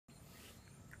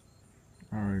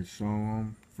Alright,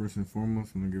 Shalom. First and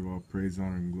foremost, I'm going to give all praise,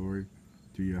 honor, and glory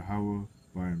to Yahweh,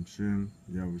 Ba'im Shem,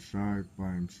 Yahweh Shai,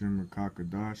 Ba'im Shem,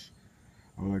 Rakakadash.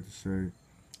 I would like to say,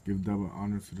 give double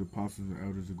honor to the apostles and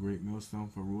elders of Great Millstone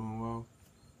for ruling well.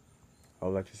 I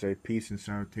would like to say peace and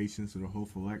salutations to the whole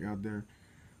elect out there,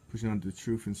 pushing out the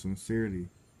truth and sincerity.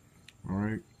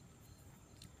 Alright?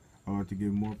 I would like to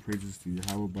give more praises to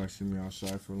Yahweh, Ba'im Shem, Yahweh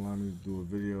Shai for allowing me to do a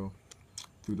video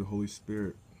through the Holy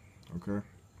Spirit. Okay?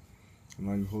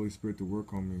 Allowing the Holy Spirit to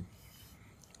work on me,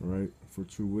 alright, for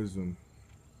true wisdom.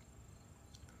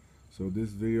 So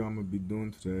this video I'm going to be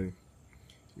doing today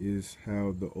is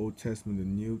how the Old Testament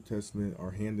and the New Testament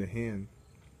are hand in hand,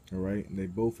 alright, and they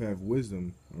both have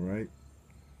wisdom, alright.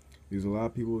 Because a lot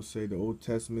of people say the Old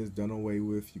Testament is done away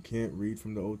with, you can't read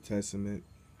from the Old Testament,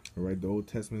 alright, the Old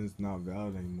Testament is not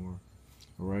valid anymore,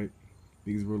 alright,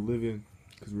 because we're living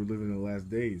in the last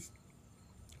days,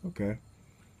 okay.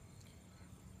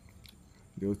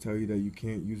 They'll tell you that you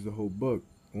can't use the whole book.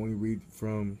 Only read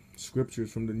from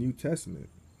scriptures from the New Testament.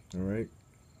 Alright?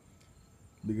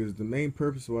 Because the main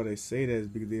purpose why they say that is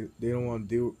because they don't want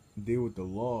to deal with the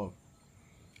law.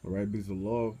 Alright? Because the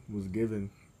law was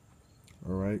given,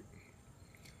 alright,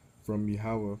 from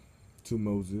Yahweh to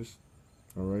Moses,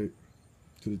 alright,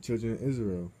 to the children of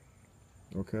Israel.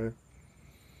 Okay?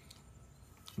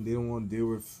 They don't want to deal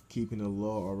with keeping the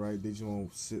law, alright? They just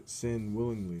want to sin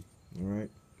willingly. Alright?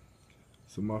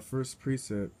 So my first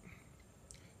precept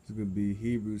is going to be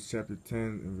Hebrews chapter 10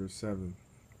 and verse 7.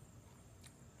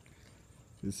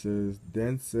 It says,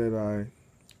 "Then said I,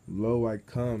 Lo, I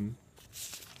come,"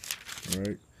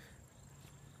 right?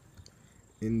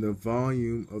 "In the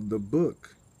volume of the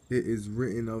book it is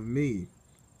written of me,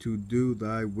 to do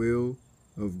thy will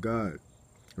of God."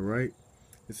 Alright?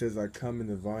 It says I come in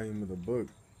the volume of the book.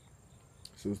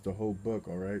 So it's the whole book,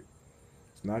 alright?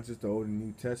 It's not just the Old and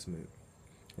New Testament.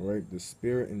 Alright, the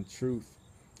spirit and truth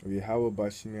of Yahweh by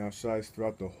Shemi Shai is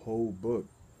throughout the whole book.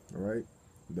 Alright,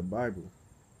 the Bible.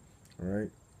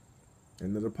 Alright,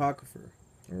 and the Apocrypha.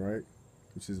 Alright,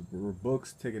 which is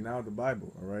books taken out of the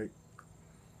Bible. Alright,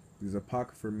 because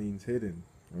Apocrypha means hidden.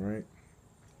 Alright,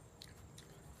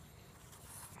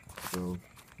 so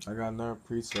I got another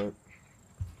precept.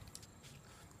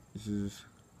 This is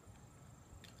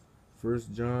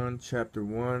 1 John chapter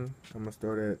 1. I'm going to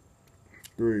start at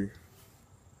 3.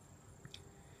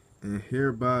 "And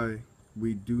hereby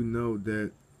we do know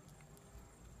that,"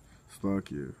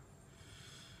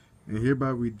 "And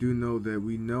hereby we do know that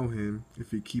we know him,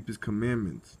 if we keep his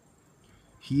commandments.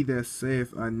 He that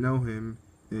saith, I know him,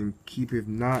 and keepeth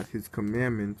not his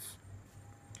commandments,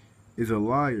 is a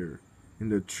liar,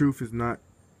 and the truth is not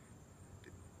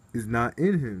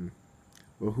in him.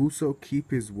 But whoso keep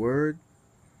his word,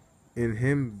 in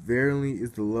him verily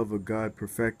is the love of God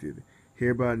perfected.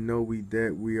 Hereby know we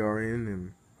that we are in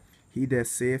him. He that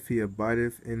saith he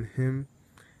abideth in him,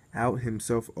 out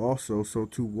himself also so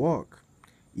to walk,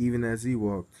 even as he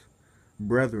walked.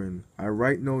 Brethren, I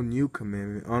write no new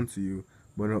commandment unto you,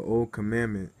 but an old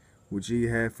commandment, which ye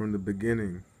had from the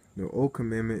beginning. The old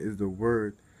commandment is the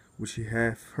word which ye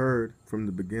have heard from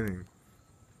the beginning."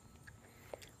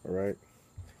 Alright,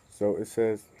 so it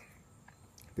says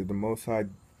that the Most High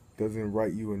doesn't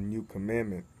write you a new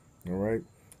commandment. Alright,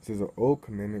 it says an old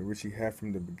commandment which ye have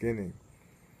from the beginning.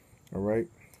 Alright,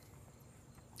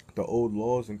 the old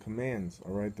laws and commands,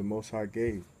 alright, the Most High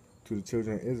gave to the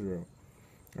children of Israel.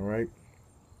 Alright,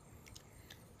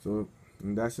 so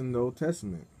and that's in the Old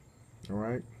Testament.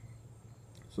 Alright,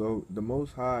 so the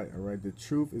Most High, alright, the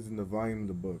truth is in the volume of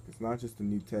the book. It's not just the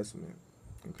New Testament.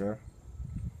 Okay,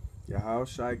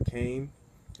 Yahushua came,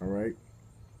 alright,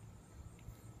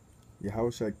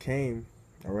 Yahushua came,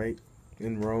 alright,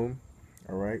 in Rome,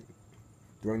 alright,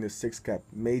 during the sixth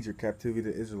major captivity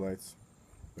of the Israelites.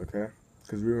 Okay,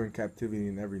 because we were in captivity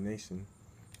in every nation.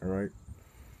 Alright,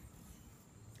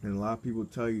 and a lot of people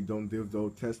tell you don't deal with the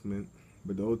Old Testament,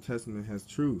 but the Old Testament has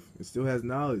truth. It still has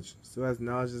knowledge. It still has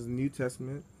knowledge as the New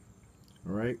Testament.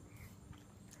 Alright,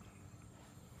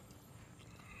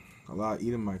 a lot of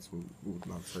Edomites will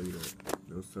not tell you that.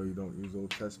 They'll tell you don't use the Old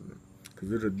Testament because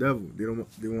they're the devil. They want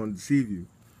to deceive you.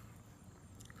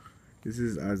 This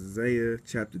is Isaiah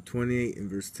chapter 28 and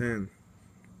verse 10.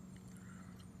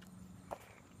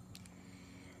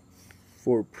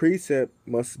 "For precept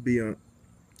must be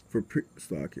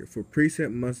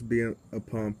precept must be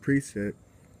upon precept,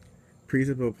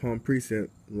 precept upon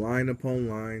precept, line upon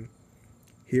line,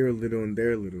 here a little and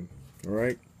there a little."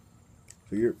 Alright?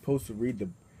 So you're supposed to read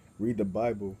the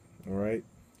Bible, alright?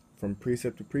 From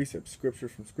precept to precept, scripture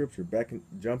from scripture,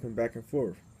 jumping back and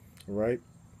forth. Alright?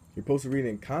 You're supposed to read it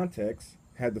in context,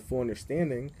 have the full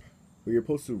understanding, But you're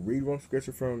supposed to read one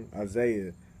scripture from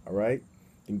Isaiah, all right,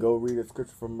 and go read a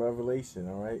scripture from Revelation,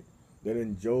 all right. Then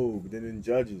in Job, then in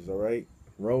Judges, all right,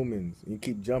 Romans. And you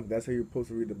keep jumping. That's how you're supposed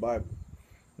to read the Bible,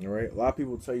 all right. A lot of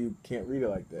people tell you can't read it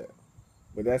like that,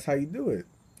 but that's how you do it,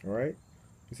 all right.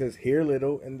 It says here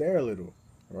little and there little,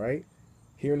 all right.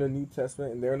 Here in the New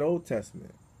Testament and there in the Old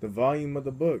Testament. The volume of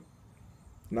the book,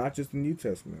 not just the New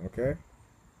Testament, okay.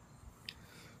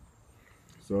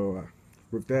 So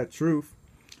with that truth,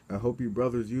 I hope you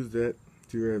brothers use that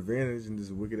to your advantage in this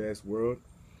wicked ass world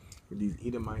with these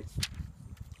Edomites.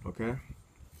 Okay?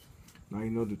 Now you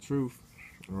know the truth.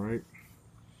 Alright?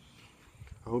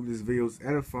 I hope this video is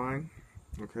edifying.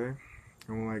 Okay?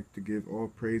 I would like to give all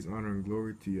praise, honor, and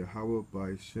glory to Yahweh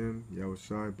by Shem,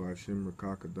 Yahushai by Shem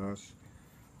Rakakadash.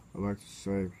 I'd like to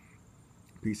say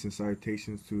peace and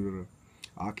salutations to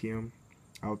the Akim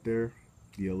out there,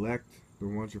 the elect, the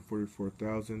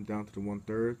 144,000 down to the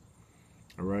 1/3.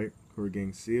 Alright? Who are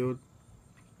getting sealed.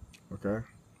 Okay?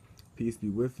 Peace be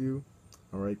with you.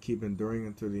 Alright? Keep enduring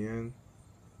until the end.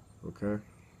 Okay?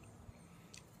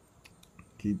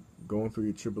 Keep going through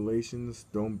your tribulations.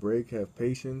 Don't break. Have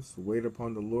patience. Wait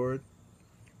upon the Lord.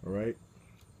 Alright?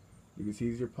 Because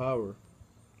He's your power.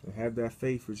 And have that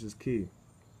faith, which is key.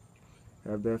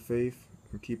 Have that faith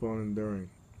and keep on enduring.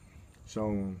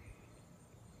 Shalom.